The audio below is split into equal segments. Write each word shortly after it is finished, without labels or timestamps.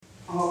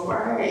All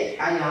right,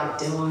 how y'all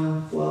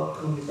doing?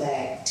 Welcome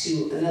back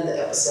to another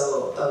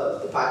episode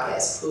of the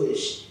podcast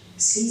Push,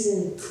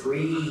 season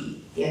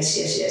 3.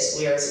 Yes,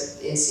 we are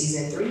in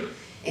season 3,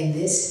 and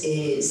this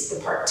is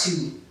the part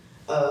 2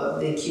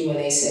 of the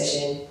Q&A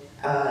session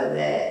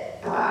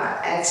that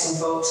asked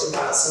some folks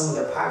about some of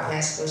their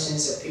podcast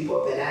questions that people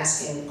have been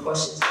asking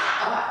questions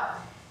about.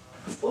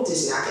 We'll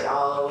just knock it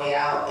all the way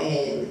out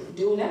and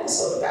do an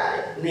episode about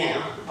it.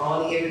 Now, I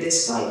want to give a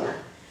disclaimer.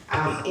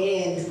 I'm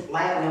in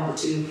lab number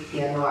 2. I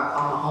know I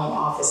call my home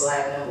office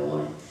lab number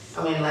 1.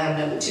 I'm in lab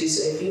number 2,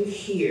 so if you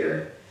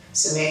hear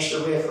some extra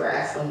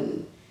riffraff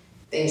and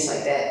things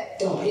like that,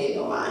 don't pay it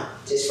no mind.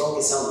 Just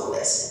focus on the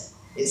lesson.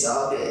 It's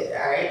all good,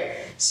 all right?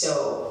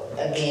 So,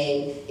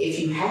 again, if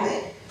you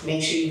haven't,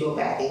 make sure you go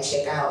back and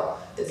check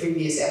out the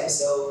previous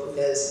episode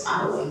because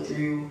I went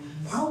through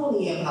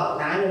probably about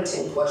 9 or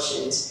 10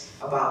 questions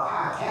about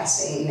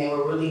podcasting, and they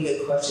were really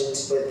good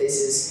questions, but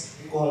this is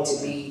going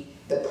to be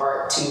the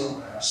part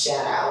 2.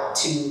 Shout out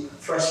to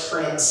Fresh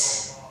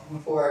Prince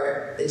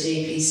for the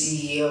JP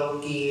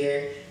CEO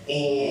gear,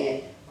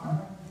 and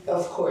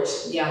of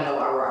course, y'all know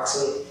I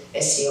rocks with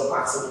STL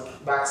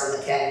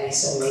Boxing Academy,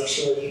 so make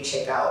sure you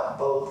check out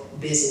both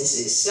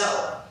businesses.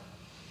 So,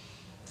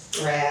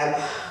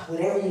 grab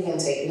whatever you're gonna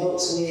take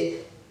notes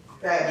with,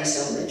 grab you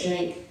something to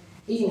drink,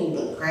 you can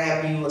even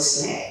grab you a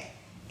snack,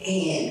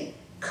 and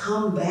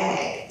come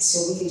back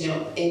so we can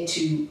jump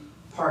into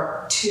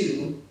part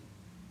 2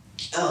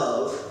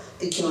 of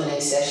the Q&A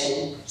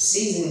session,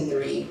 season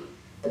 3,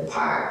 the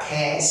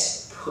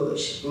podcast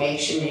Push. Make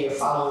sure you're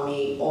following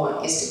me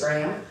on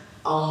Instagram,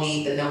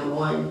 only the number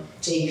 1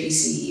 JP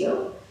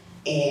CEO,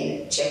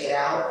 and check it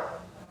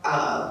out.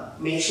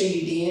 Make sure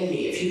you DM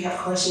me. If you have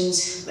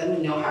questions, let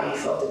me know how you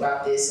felt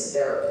about this. If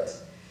there are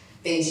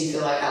things you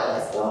feel like I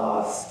left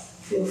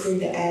off, feel free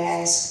to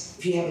ask.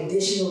 If you have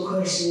additional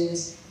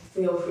questions,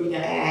 feel free to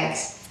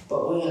ask.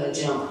 But we're going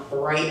to jump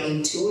right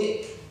into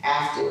it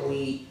after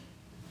we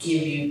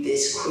give you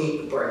this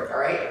quick break, all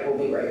right? We'll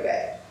be right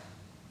back.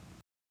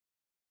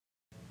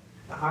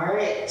 All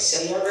right,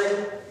 so y'all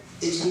ready?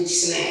 Did you get your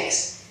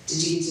snacks?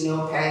 Did you get your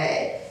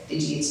notepad?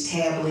 Did you get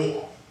your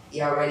tablet?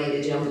 Y'all ready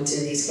to jump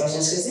into these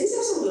questions? Because these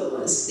are some good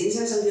ones.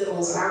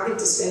 And I'll get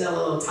to spend a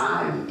little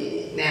time in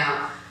it.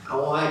 Now, I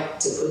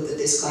want to put the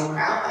disclaimer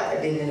out like I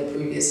did in the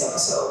previous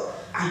episode.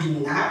 I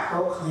do not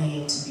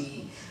proclaim to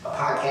be a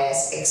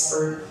podcast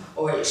expert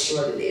or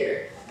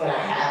extraordinaire, but I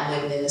have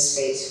lived in the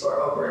space for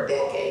over a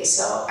decade.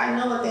 So I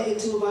know a thing or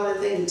two about a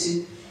thing or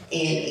two.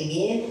 And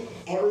again,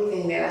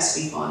 everything that I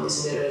speak on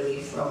is literally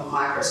from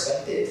my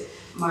perspective,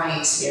 my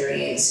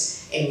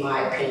experience, and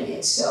my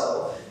opinion.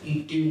 So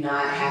you do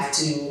not have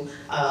to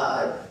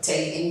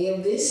take any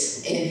of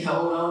this and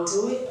hold on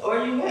to it,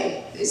 or you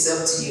may. It's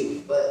up to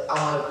you, but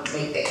I want to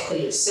make that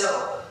clear.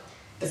 So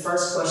the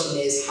first question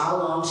is, how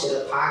long should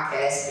a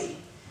podcast be?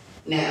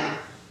 Now,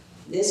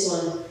 this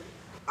one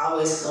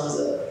always comes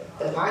up.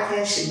 The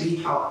podcast should be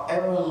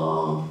however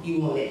long you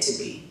want it to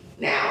be.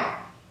 Now,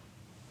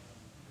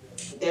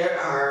 there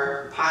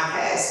are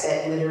podcasts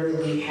that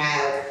literally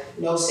have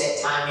no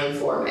set time and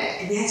format,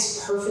 and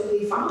that's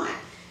perfectly fine.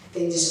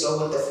 They just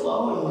go with the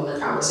flow, and when the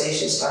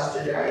conversation starts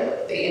to dry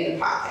up, they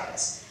end the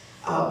podcast.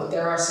 But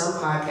there are some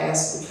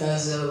podcasts,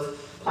 because of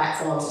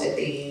platforms that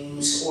they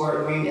use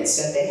or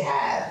agreements that they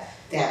have,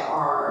 that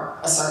are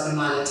a certain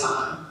amount of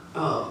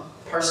time.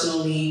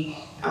 Personally,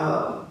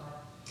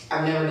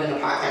 I've never done a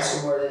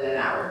podcast for more than an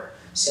hour.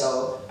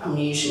 So I'm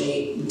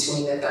usually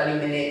between the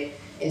 30-minute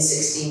and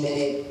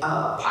 60-minute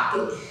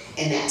pocket,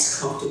 and that's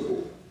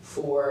comfortable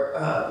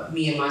for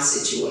me and my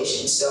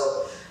situation.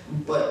 So,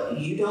 but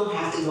you don't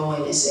have to go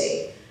in and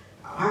say,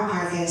 our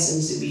podcast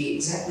needs to be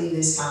exactly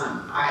this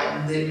time.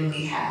 I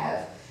literally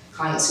have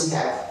clients who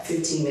have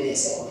 15-minute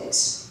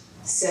segments,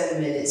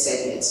 7-minute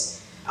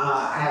segments.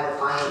 I have a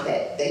client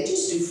that they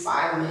just do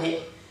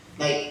 5-minute,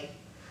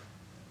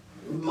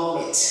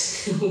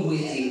 moments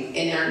with you, and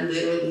they're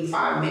literally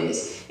 5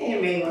 minutes, and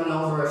it may run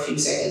over a few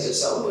seconds or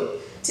so,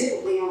 but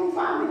typically only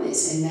 5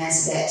 minutes, and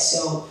that's that.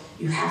 So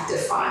you have to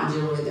find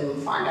your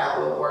rhythm, find out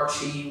what works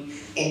for you,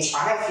 and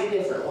try a few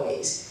different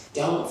ways.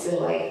 Don't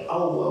feel like,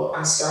 oh, well,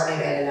 I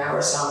started at an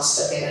hour, so I'm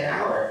stuck at an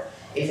hour.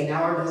 If an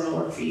hour doesn't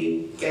work for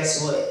you,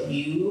 guess what?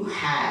 You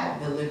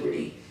have the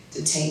liberty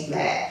to take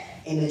that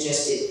and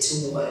adjust it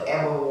to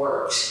whatever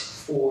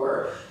works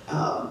for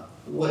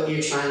what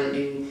you're trying to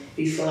do. If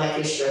you feel like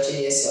you're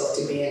stretching yourself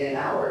to be in an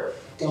hour,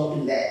 don't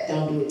do that.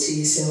 Don't do it to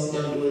yourself.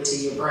 Don't do it to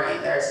your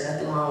brain. There's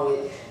nothing wrong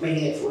with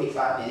making it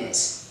 45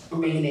 minutes or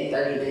making it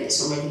 30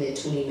 minutes or making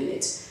it 20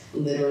 minutes.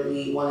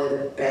 Literally, one of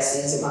the best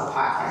things about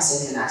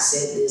podcasting, and I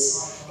said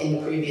this in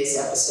the previous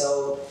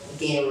episode,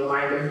 again,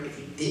 reminder, if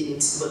you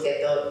didn't look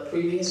at the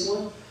previous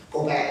one,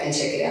 go back and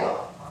check it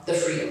out. The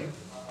freedom.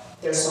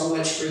 There's so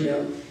much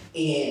freedom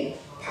in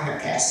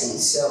podcasting,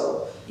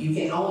 so you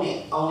can own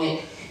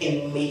it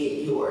and make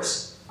it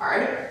yours. All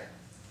right?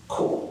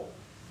 Cool.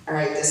 All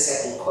right, the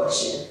second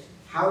question.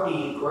 How do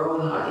you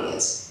grow an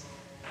audience?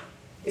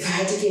 If I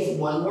had to give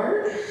one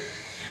word,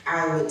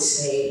 I would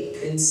say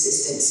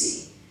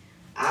consistency.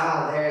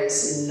 There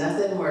is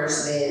nothing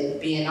worse than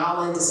being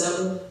all into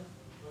something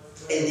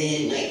and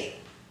then like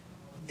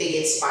they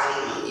get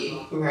spotty on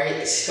you,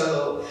 right?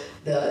 So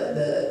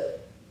the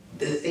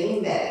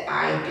thing that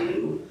I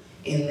do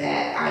and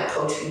that I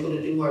coach people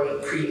to do are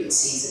create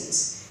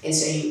seasons. And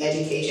so you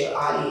educate your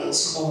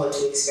audience on what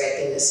to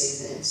expect in the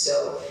season.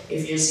 So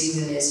if your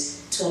season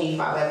is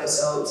 25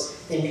 episodes,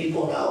 then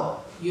people know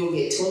you'll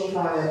get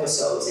 25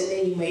 episodes and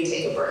then you may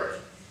take a break,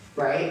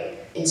 right?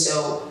 And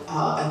so,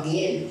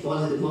 again,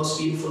 one of the most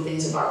beautiful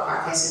things about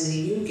podcasting is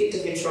you get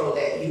to control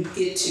that. You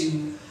get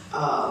to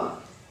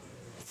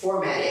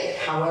format it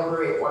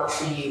however it works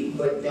for you,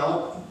 but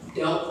don't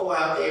go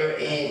out there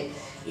and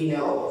do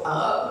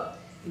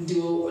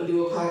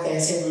a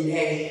podcast every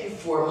day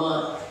for a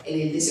month and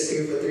then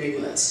disappear for 3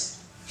 months.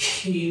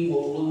 You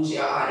will lose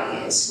your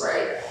audience,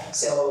 right?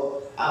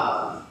 So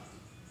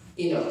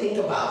think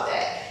about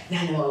that. And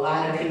I know a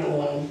lot of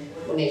people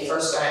when they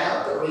first start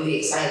out, they're really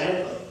excited.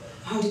 They're like,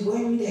 I'll do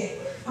every day.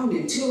 I'll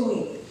do 2 a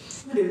week.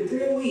 I'll do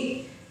 3 a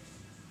week.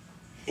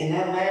 And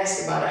that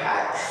lasts about a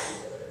hot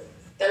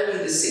 30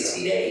 to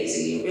 60 days,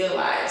 and you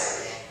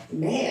realize,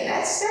 man,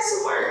 that's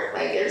some work.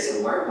 Like there's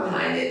some work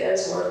behind it.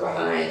 There's work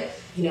behind,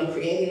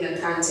 creating the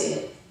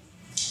content,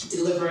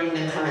 delivering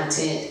the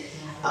content,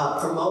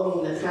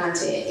 promoting the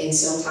content, and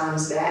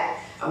sometimes that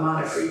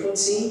amount of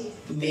frequency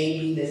may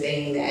be the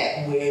thing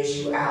that wears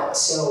you out.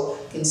 So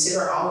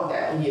consider all of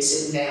that when you're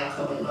sitting down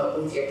coming up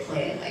with your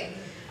plan. Like,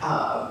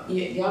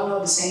 y'all know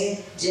the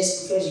saying,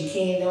 just because you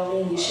can don't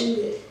mean you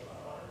should.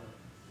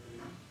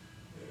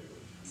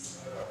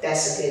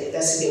 That's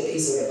a good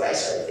piece of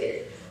advice right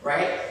there,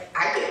 right?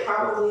 I could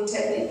probably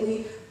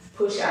technically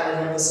push out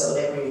an episode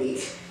every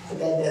week, but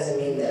that doesn't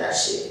mean that I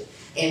should.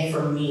 And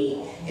for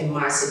me, in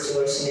my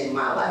situation, in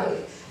my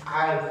life,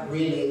 I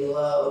really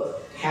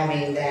love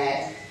having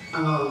that,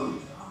 the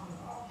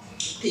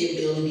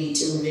ability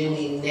to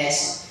really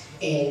nest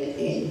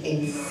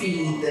and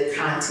feed the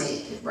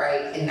content,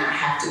 right? And not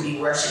have to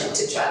be rushing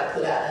to try to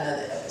put out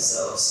another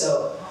episode.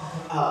 So,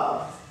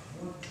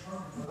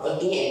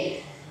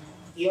 again,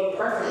 your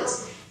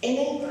preference. And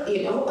then,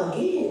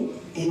 again,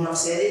 and I've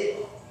said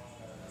it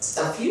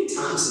a few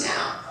times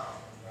now,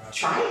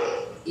 try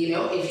it.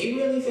 If you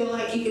really feel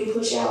like you can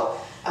push out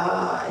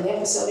an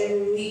episode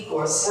every week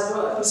or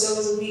several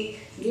episodes a week,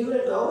 give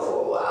it a go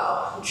for a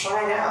while.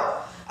 Try it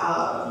out.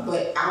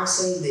 But I'll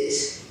say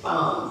this,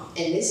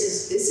 and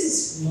this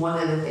is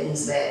one of the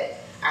things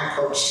that I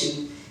coach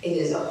to. It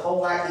is a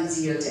whole lot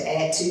easier to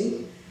add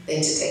to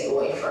than to take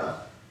away from,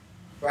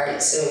 right?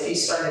 So if you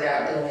started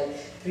out doing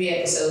 3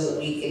 episodes a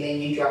week and then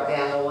you drop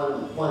down to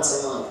one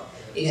once a month,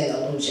 you're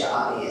gonna lose your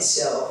audience.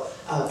 So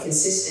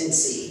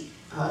consistency,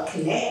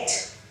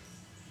 connect.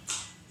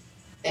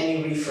 Let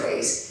me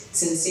rephrase.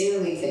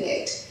 Sincerely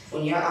connect.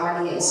 When your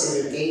audience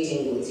is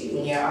engaging with you,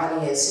 when your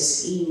audience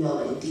is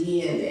emailing,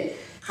 DMing,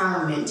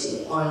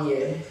 commenting on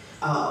your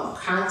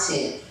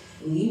content,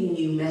 leaving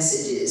you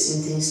messages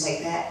and things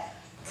like that,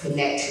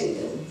 connect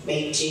with them.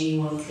 Make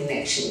genuine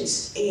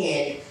connections.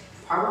 And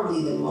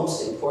probably the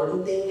most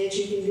important thing that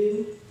you can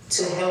do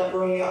to help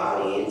grow your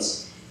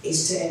audience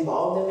is to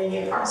involve them in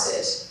your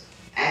process.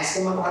 Ask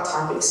them about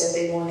topics that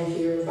they want to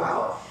hear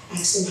about.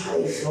 Ask them how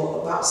they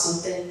felt about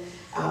something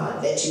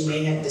that you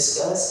may have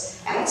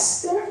discussed.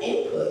 Ask their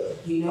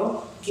input,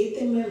 get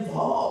them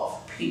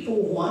involved. People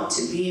want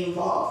to be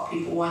involved.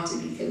 People want to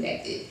be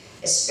connected,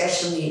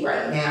 especially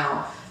right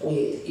now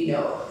with,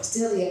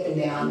 still the up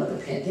and down of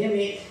the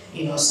pandemic.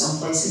 Some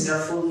places are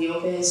fully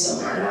open,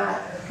 some are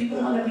not. People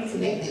want to be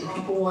connected.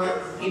 People want,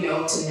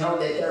 to know that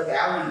they're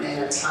valued and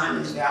their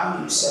time is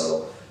valued.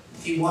 So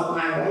if you want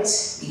my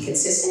advice, be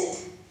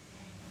consistent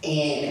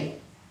and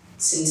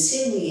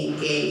sincerely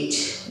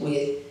engage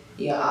with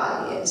your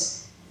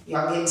audience.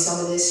 Y'all getting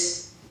some of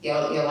this?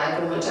 Y'all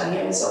liking what y'all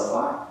hearing so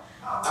far?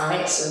 All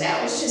right, so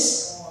that was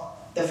just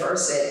the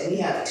first set. We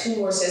have 2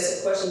 more sets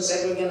of questions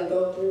that we're gonna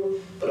go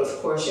through, but of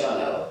course y'all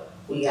know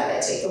we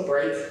gotta take a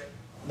break,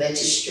 let you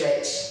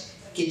stretch,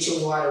 get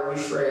your water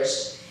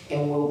refreshed,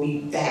 and we'll be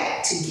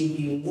back to give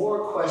you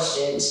more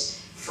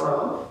questions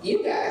from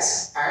you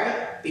guys. All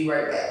right, be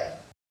right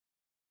back.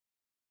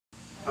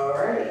 All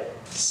right,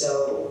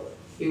 so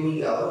here we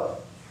go.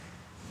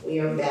 We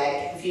are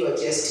back. If you are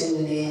just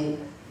tuning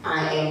in,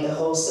 I am the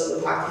host of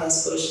the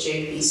podcast Push,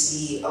 JP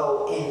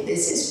CEO, and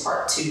this is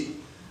part 2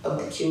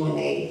 of the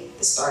Q&A,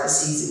 the start of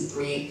season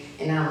 3,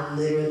 and I'm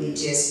literally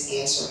just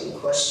answering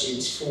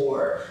questions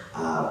for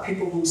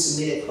people who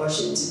submitted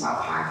questions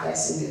about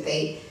podcasting that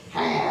they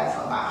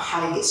have, about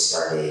how to get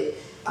started,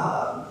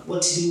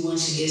 what to do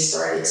once you get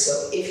started.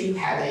 So if you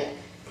haven't,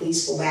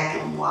 please go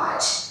back and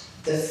watch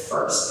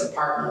the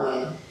part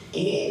 1,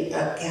 and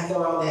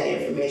gather all that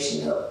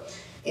information up,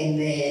 and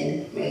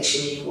then make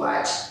sure you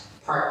watch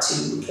part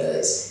 2,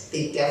 because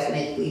they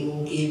definitely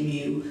will give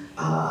you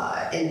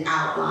an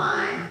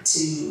outline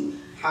to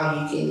how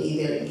you can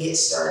either get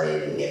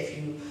started, and if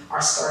you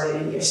are started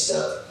and you're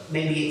stuck,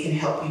 maybe it can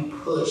help you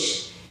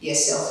push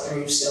yourself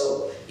through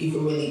so you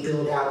can really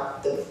build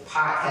out the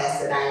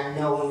podcast that I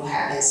know you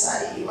have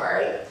inside of you, all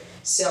right?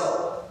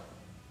 So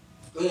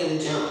we're going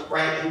to jump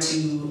right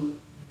into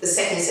the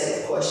second set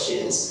of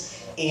questions.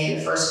 And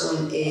the first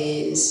one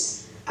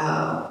is,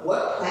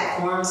 what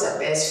platforms are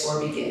best for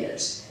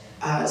beginners?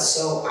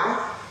 So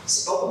I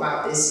spoke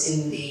about this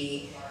in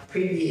the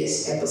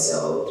previous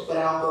episode, but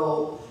I'll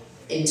go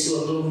into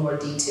a little more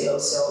detail.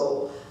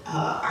 So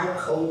I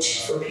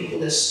coach for people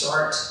to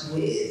start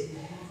with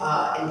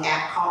an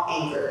app called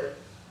Anchor,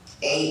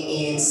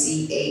 Anchor,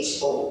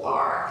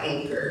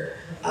 Anchor.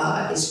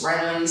 It's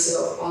right on your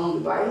cell phone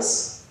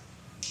device.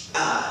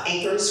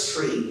 Anchor is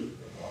free.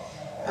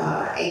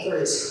 Anchor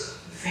is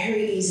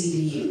very easy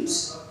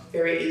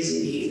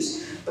to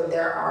use, but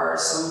there are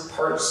some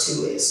perks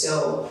to it.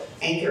 So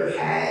Anchor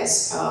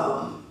has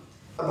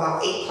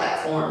about 8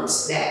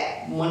 platforms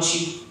that once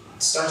you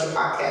start your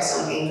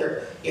podcast on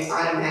Anchor, you're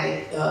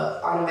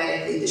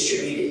automatically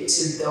distributed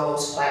to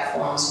those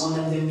platforms, one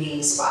of them being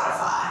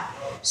Spotify.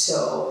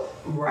 So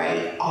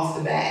right off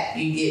the bat,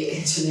 you get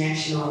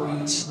international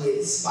reach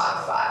with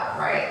Spotify,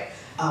 right?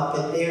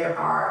 But there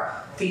are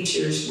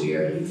features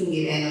where you can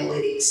get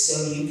analytics,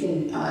 so you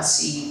can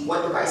see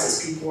what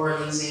devices people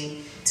are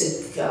using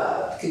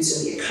to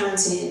consume your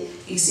content.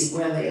 You see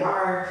where they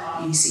are.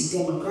 You see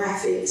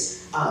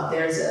demographics.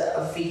 There's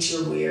a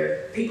feature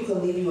where people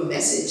can leave you a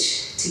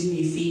message to give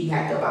you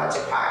feedback about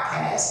your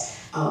podcast.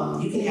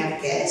 You can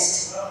have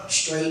guests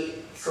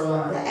straight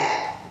from the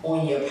app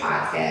on your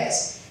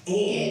podcast,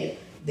 and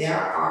there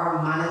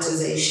are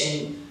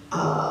monetization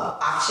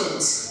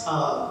options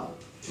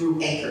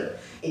through Anchor.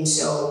 And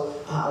so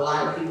a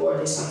lot of people are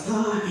just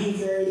like,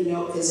 Anchor,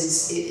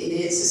 because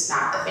it's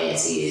not the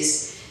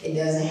fanciest. It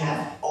doesn't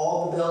have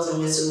all the bells and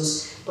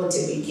whistles, but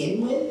to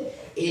begin with,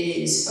 it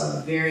is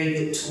a very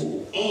good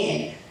tool.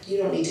 And you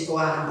don't need to go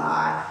out and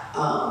buy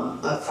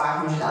a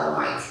 $500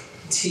 mic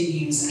to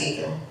use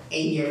Anchor,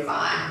 and you're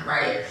fine,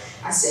 right?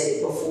 I said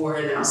it before,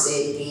 and I'll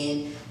say it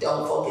again.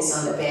 Don't focus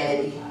on the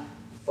vanity.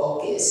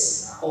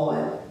 Focus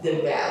on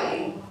the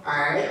value. All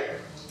right?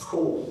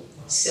 Cool.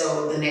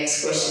 So the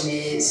next question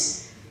is,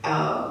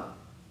 kind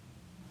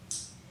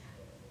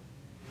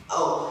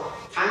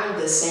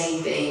of the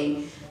same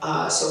thing.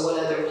 So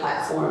what other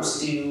platforms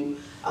do you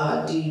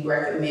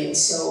recommend?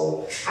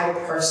 So I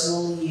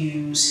personally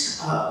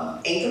use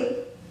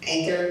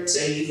Anchor,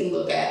 so you can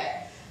look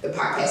at the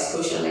podcast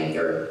Push on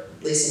Anchor,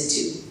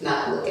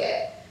 not look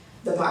at.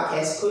 The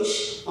podcast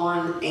Push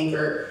on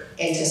Anchor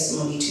and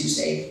Testimony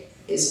Tuesday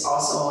is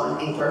also on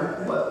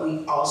Anchor, but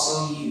we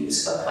also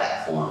use a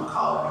platform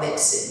called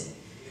Libsyn,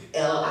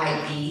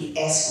 Libsyn,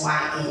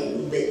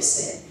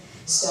 Libsyn.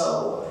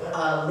 So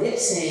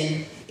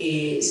Libsyn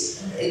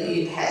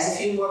it has a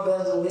few more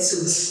bells and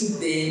whistles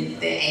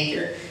than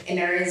Anchor, and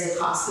there is a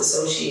cost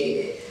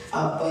associated.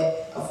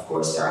 But of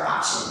course, there are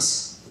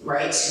options,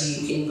 right? So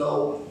you can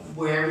go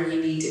wherever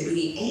you need to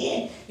be,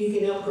 and you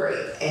can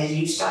upgrade as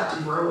you start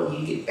to grow and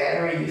you get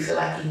better, and you feel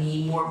like you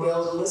need more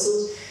bells and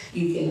whistles.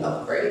 You can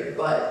upgrade,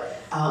 but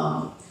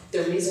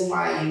the reason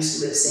why I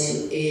use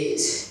Libsyn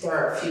is there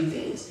are a few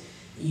things.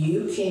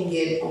 You can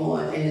get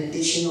on an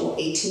additional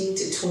 18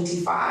 to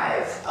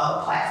 25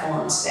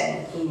 platforms that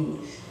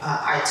include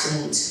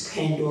iTunes,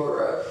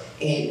 Pandora,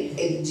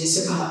 and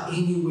just about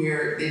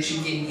anywhere that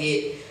you can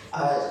get,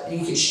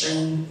 you can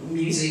stream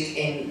music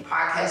and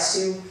podcasts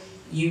to.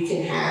 You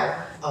can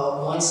have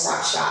a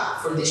one-stop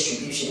shop for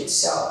distribution.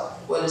 So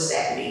what does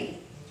that mean?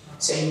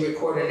 So you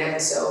record an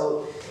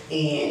episode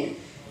and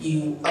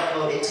you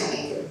upload it to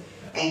Anchor.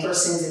 Anchor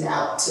sends it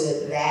out to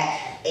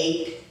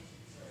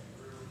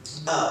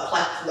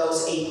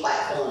those 8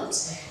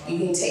 platforms. You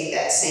can take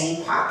that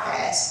same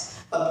podcast,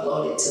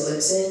 upload it to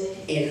Libsyn,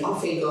 and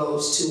off it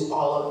goes to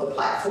all of the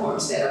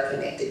platforms that are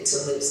connected to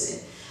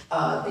Libsyn.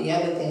 The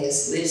other thing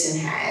is Libsyn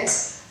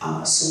has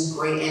some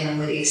great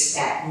analytics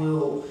that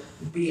will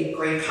be a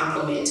great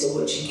complement to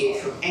what you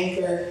get from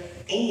Anchor,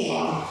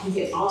 and you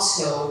can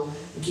also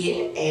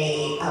get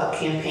a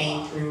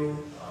campaign through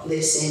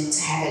Libsyn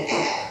to have an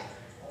app.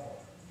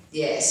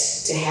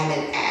 Yes, to have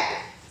an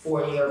app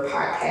for your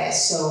podcast.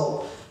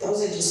 So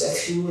those are just a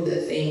few of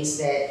the things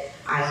that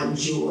I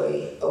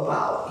enjoy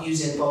about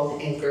using both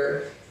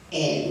Anchor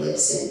and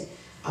Libsyn.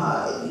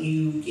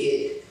 You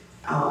get,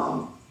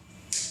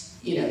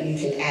 you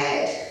can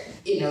add,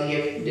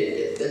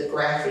 the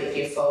graphic,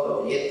 your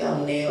photo, your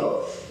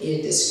thumbnail,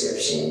 your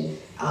description,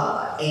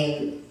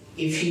 and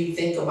if you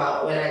think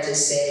about what I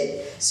just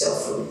said, so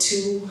from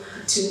two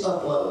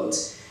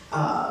uploads,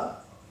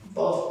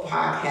 both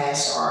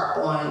podcasts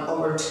are on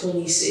over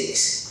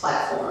 26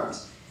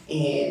 platforms,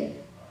 and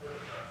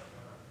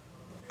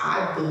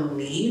I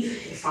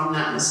believe, if I'm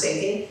not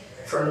mistaken,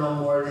 for no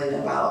more than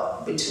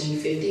about between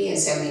 $50 and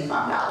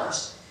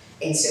 $75.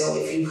 And so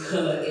if you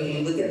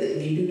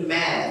do the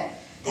math,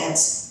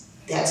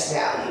 that's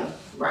value,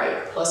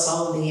 right? Plus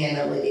all of the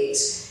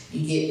analytics,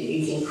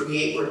 you can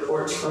create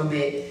reports from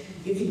it.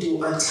 You can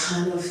do a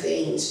ton of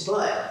things,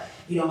 but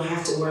you don't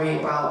have to worry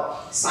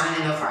about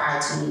signing up for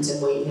iTunes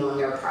and waiting on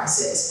their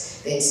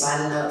process, then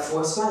signing up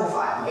for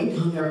Spotify, waiting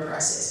on their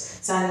process,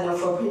 signing up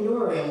for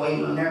Pandora and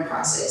waiting on their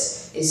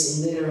process. It's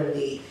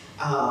literally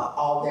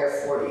all there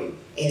for you.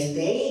 And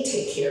they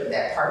take care of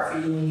that part for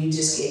you, and you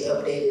just get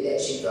updated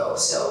as you go.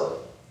 So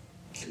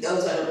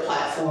those are the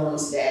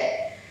platforms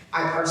that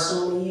I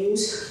personally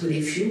use. But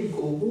if you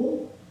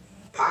Google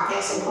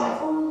podcasting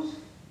platforms,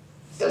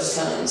 there's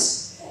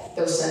tons.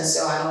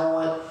 So I don't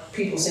want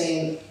people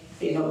saying,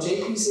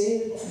 JP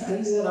said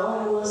these are the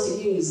only ones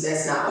to use.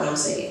 That's not what I'm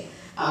saying.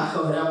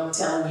 What I'm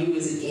telling you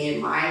is,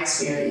 again, my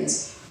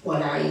experience,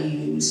 what I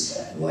use,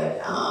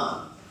 what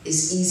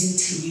is easy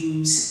to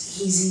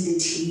use, easy to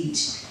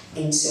teach.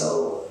 And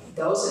so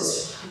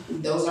those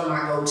are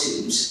my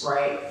go-tos,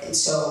 right? And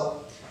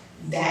so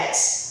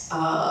that's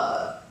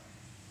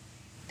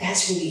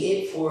really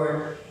it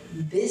for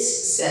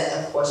this set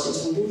of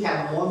questions. We do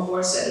have one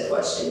more set of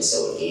questions.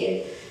 So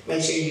again,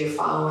 make sure you're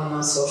following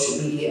on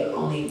social media.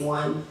 Only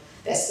one.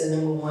 That's the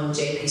number one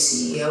JP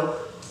CEO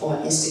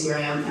on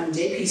Instagram. I'm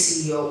JP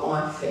CEO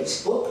on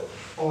Facebook,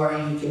 or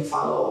you can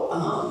follow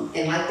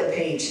and like the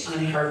page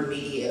Unheard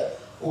Media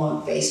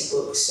on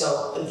Facebook.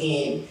 So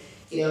again,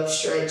 get up,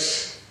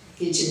 stretch,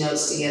 get your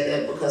notes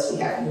together, because we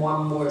have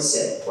one more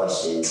set of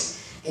questions,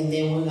 and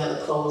then we're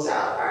gonna close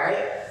out. All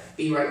right,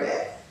 be right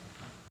back.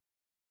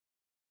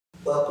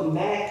 Welcome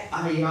back.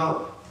 Are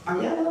y'all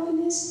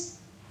loving this?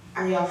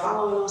 Are y'all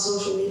following on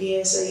social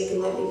media so you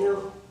can let me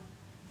know?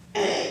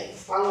 Hey,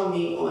 follow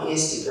me on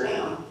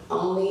Instagram,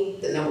 only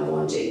the number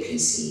one JP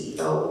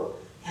CEO.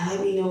 And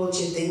let me know what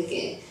you're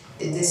thinking.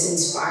 Did this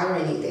inspire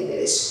anything? Did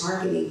it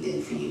spark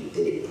anything for you?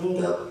 Did it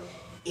bring up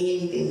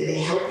anything? Did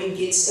it help you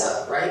get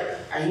stuff, right?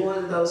 Are you one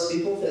of those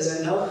people?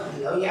 Because I know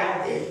you're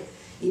out there.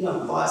 You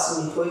bought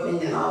some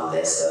equipment and all of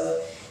that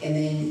stuff, and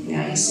then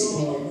now you're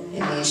sitting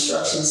there and the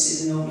instructions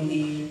sitting over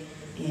here,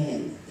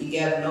 and you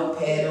got a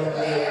notepad over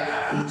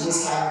there, and you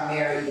just haven't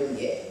married them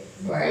yet,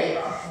 right?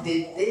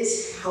 Did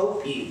this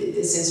help you? Did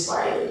this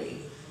inspire you?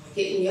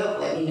 Hit me up,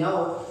 let me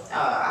know.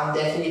 I'll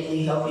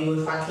definitely help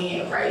you if I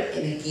can, right?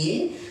 And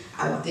again,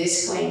 I'm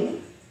disclaimer,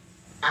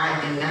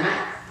 I do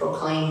not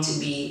proclaim to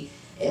be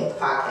a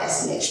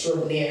podcasting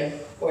extraordinaire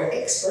or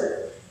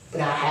expert,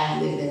 but I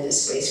have lived in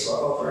this space for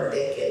over a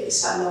decade,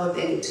 so I know a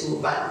thing or two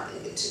about a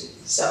thing or two.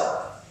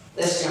 So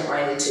let's jump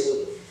right into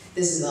it.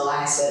 This is the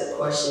last set of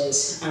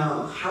questions.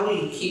 How do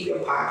you keep your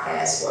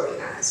podcast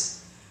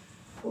organized?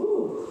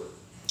 Ooh,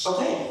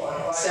 okay.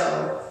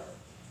 So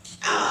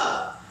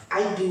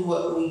I do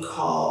what we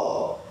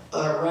call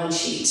run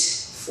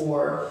sheets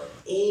for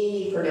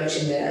any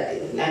production that I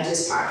do, not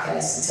just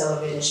podcasts and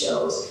television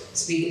shows.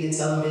 Speaking of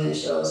television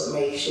shows,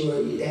 make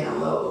sure you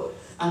download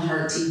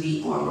Unheard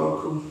TV on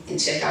Roku and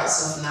check out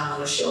some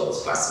phenomenal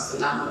shows by some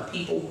phenomenal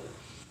people.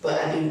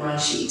 But I do run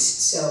sheets.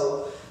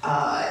 So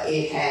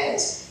it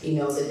has,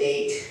 the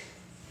date,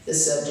 the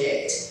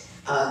subject,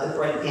 the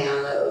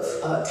breakdown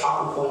of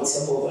talking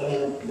points of what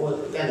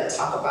we're gonna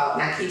talk about.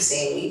 And I keep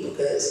saying we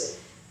because,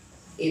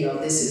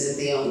 this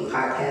isn't the only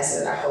podcast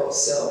that I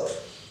host. So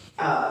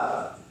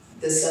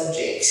the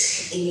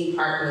subjects, any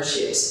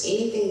partnerships,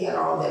 anything at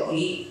all that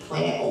we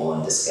plan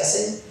on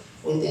discussing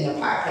within a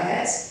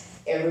podcast,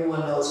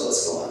 everyone knows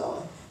what's going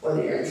on.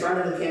 Whether you're in front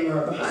of the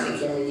camera or behind the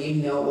camera,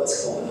 you know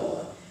what's going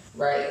on,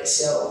 right?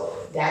 So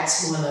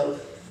that's one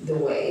of the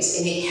ways.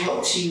 And it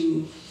helps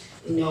you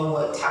know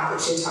what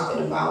topics you're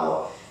talking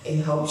about.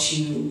 It helps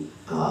you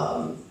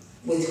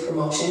with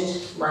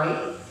promotion,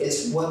 right?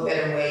 Because what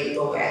better way to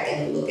go back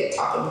and look at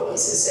talking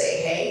points and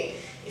say, hey,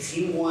 if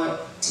you want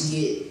to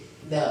get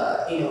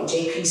the,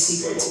 JP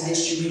secret to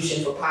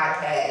distribution for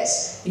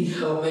podcasts,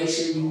 make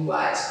sure you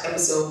watch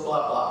episode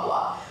blah, blah,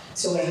 blah.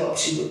 So it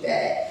helps you with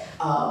that.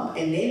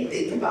 And then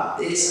think about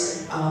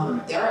this.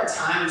 There are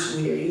times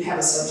where you have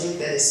a subject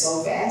that is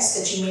so vast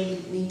that you may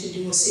need to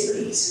do a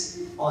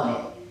series on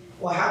it.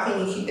 Well, how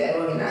can you keep that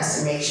organized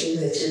to make sure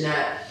that you're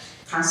not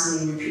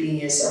constantly repeating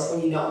yourself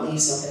when you don't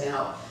leave something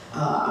out?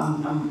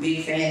 I'm a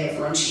big fan of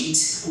run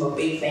sheets. I'm a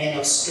big fan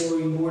of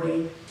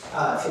storyboarding.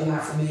 If you're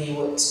not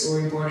familiar with what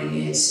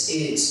storyboarding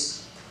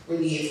is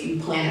really if you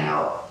plan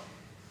out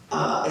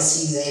a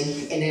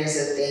season and there's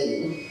a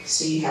theme.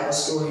 So you have a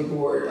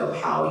storyboard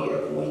of how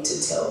you're going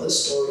to tell the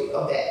story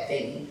of that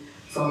thing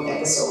from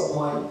episode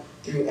 1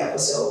 through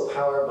episode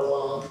however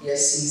long your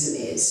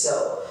season is.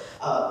 So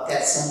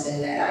that's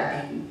something that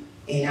I do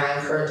and I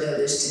encourage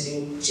others to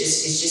do. It's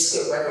just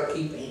good record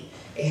keeping.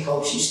 It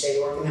helps you stay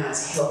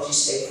organized, it helps you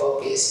stay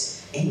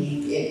focused, and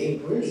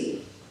it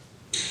really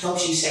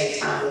helps you save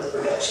time with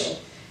production.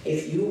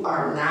 If you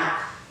are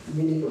not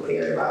really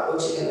prepared about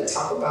what you're going to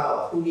talk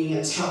about, who you're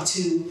going to talk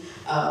to,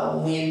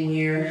 when,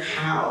 where,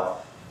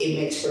 how, it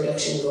makes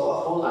production go a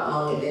whole lot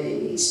longer than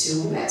it needs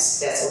to, and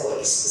that's a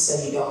waste.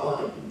 So you don't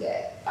want to do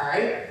that. All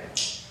right.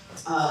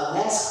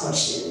 Last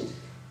question.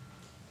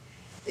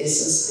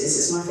 This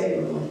is my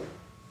favorite one.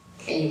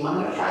 Can you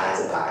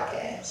monetize a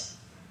podcast?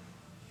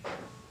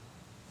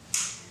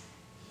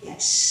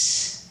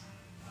 Yes.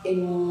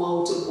 In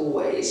multiple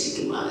ways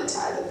you can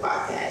monetize a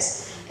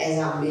podcast. As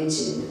I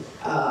mentioned,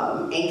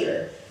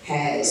 Anchor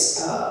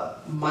has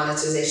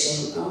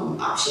monetization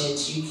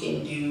options. You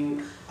can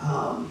do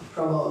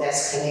promo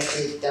that's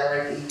connected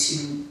directly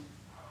to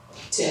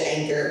to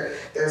Anchor.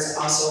 There's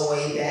also a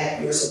way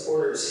that your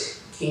supporters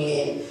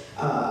can,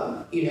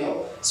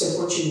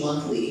 support you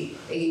monthly.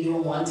 They can do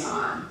a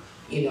one-time,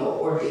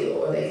 ordeal,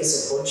 or they can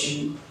support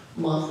you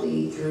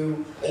monthly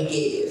through a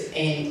give,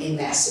 and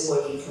that's the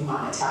way you can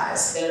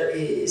monetize. There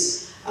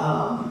is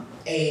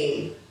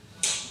a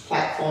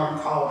platform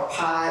called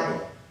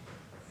Podbean,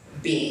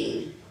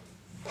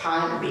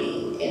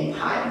 and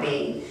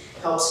Podbean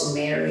helps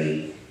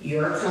marry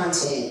your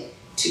content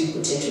to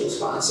potential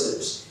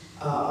sponsors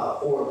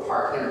or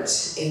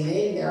partners. And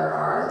then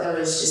there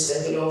is just a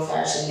good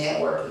old-fashioned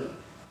networking,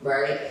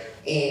 right?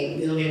 And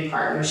building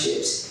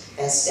partnerships.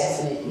 That's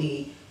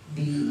definitely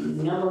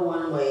the number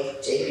one way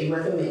JP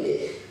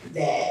recommended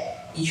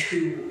that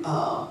you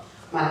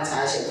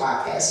monetize your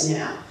podcast.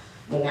 Now,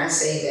 when I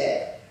say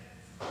that,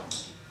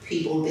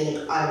 people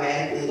think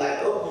automatically like,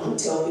 oh, I'm gonna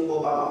tell people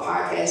about my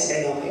podcast,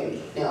 they gonna pay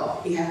me. No,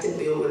 you have to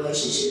build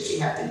relationships. You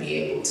have to be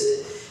able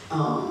to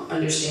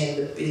understand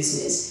the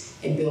business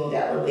and build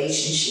that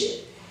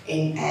relationship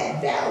and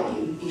add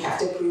value. You have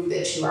to prove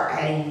that you are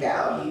adding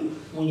value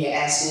when you're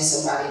asking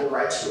somebody to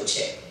write you a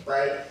check,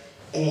 right?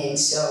 And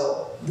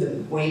so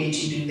the way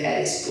that you do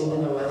that is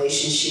building a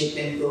relationship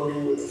and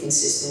building with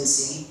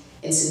consistency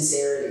and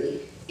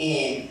sincerity,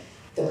 and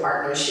the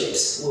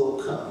partnerships will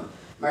come.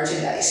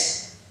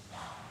 Merchandise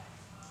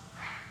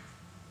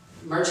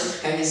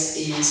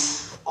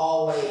is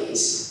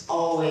always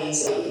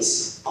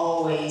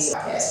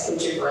podcast.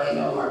 Put your brand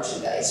on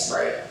merchandise,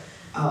 right?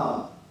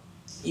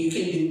 You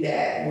can do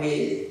that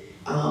with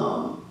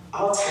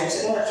all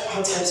types of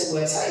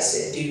websites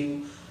that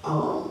do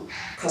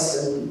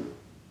custom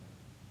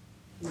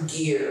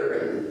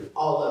gear and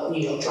all of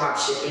drop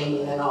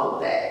shipping and all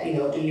of that. Do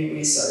your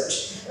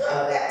research.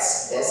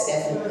 That's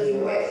definitely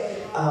a way.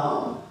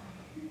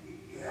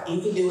 You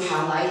can do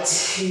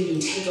highlights, you can do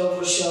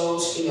takeover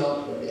shows,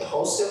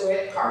 host a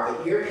red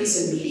carpet. You're a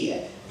piece of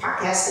media.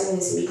 Podcasting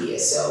is media,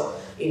 so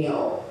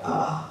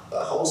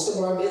host a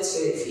bar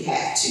mitzvah if you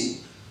have to.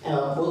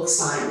 Book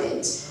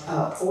signings,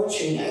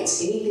 poetry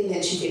nights, anything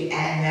that you can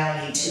add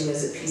value to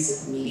as a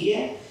piece of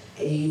media,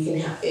 and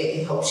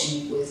it helps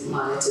you with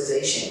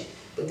monetization.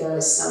 But there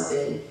is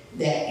something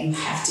that you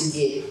have to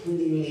get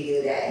really, really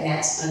good at, and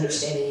that's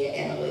understanding your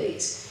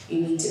analytics.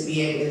 You need to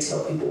be able to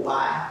tell people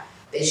why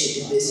they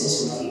should do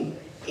business with you,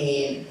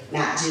 and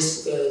not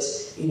just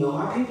because,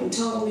 my people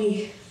told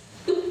me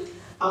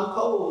I'm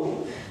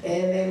cold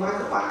and my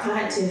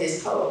content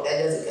is cold.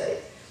 That doesn't cut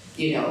it,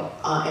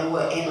 And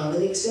what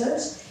analytics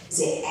does is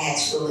it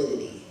adds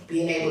validity.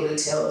 Being able to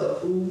tell the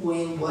who,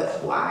 when,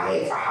 what, why,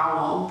 and for how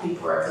long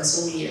people are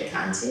consuming your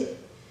content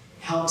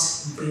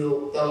helps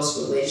build those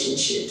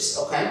relationships,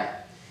 okay?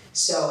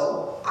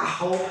 So I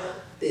hope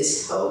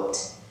this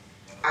helped.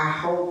 I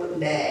hope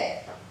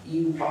that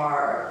you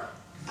are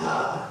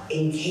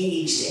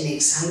engaged and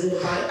excited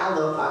about it. I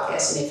love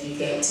podcasting, if you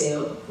can't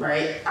tell,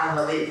 right? I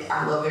love it.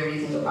 I love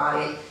everything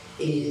about it.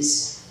 It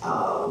is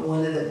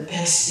one of the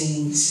best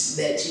things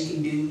that you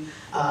can do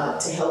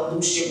to help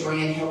boost your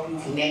brand, help you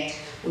connect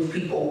with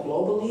people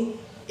globally,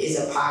 is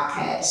a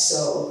podcast.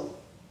 So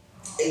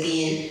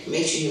again,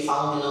 make sure you're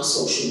following on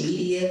social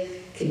media,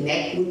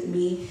 connect with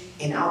me,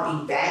 and I'll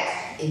be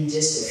back in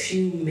just a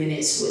few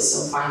minutes with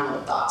some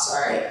final thoughts,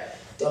 all right?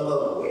 Don't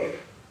go nowhere.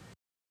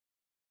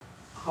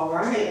 All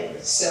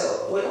right,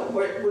 so where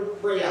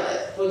y'all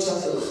at? What y'all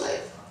feeling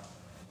like?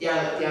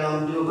 Y'all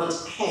gonna do a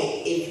bunch?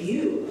 Hey, if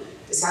you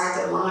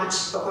decide to launch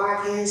a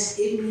podcast,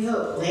 hit me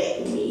up.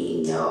 Let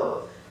me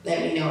know,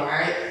 all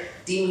right?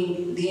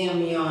 DM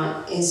me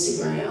on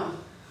Instagram,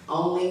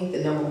 only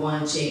the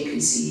 #1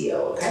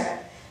 JPCEO, okay?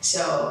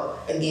 So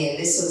again,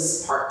 this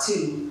was part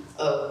 2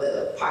 of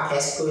the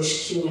Podcast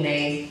Push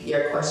Q&A,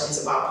 your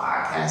questions about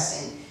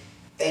podcasting.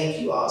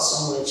 Thank you all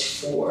so much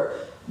for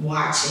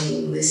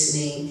watching,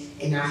 listening,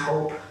 and I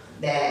hope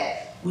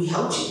that we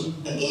helped you.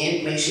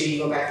 Again, make sure you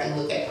go back and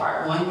look at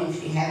part 1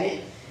 if you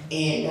haven't,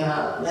 and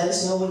let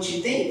us know what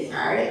you think,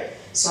 all right?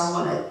 So I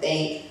want to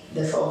thank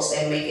the folks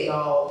that make it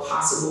all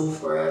possible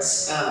for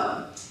us.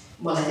 I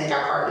want to thank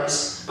our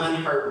partners,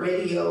 Unheard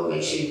Radio.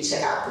 Make sure you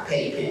check out the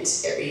Petty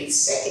Pence every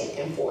 2nd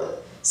and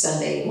 4th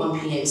Sunday, 1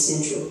 p.m.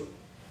 Central.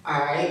 All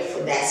right,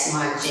 for That's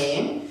My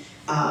Jam.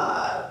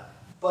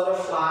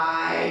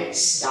 Butterfly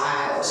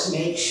Styles.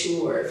 Make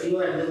sure, if you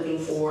are looking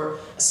for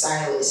a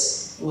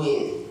stylist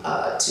with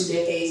 2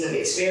 decades of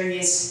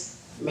experience,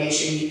 make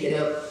sure you hit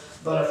up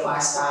Butterfly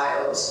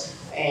Styles,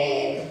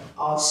 and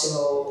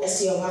also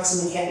STL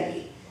Boxing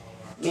Academy.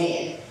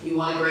 Man, you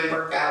want a great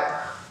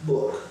workout?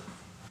 Book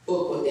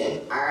with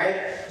them, all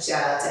right?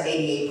 Shout out to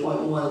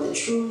 88.1 The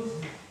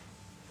Truth.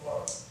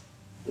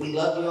 We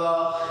love you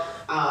all.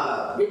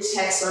 Rich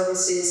Tax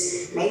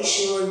Services, make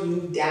sure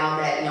you dial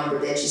that number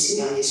that you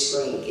see on your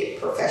screen. Get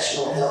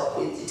professional help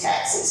with your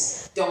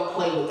taxes. Don't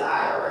play with the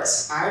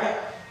IRS, all right?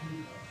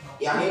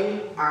 Y'all hear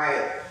me? All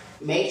right.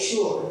 Make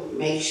sure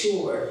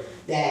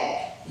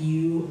that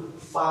you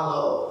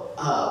follow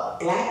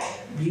Black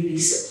Beauty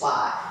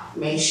Supply.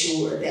 Make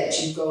sure that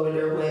you go to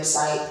their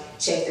website,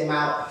 check them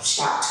out,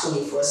 shop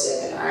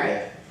 24/7, all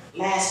right?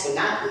 Last but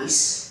not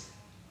least,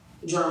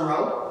 Drum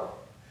roll.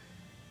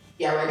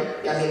 Y'all ready?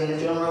 Y'all getting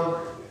the drum roll?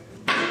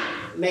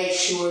 Make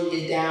sure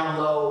you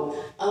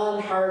download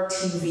Unheard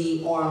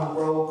TV on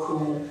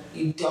Roku.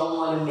 You don't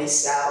want to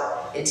miss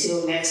out.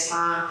 Until next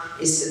time,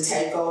 it's the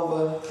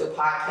Takeover, the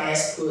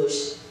podcast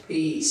push.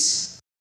 Peace.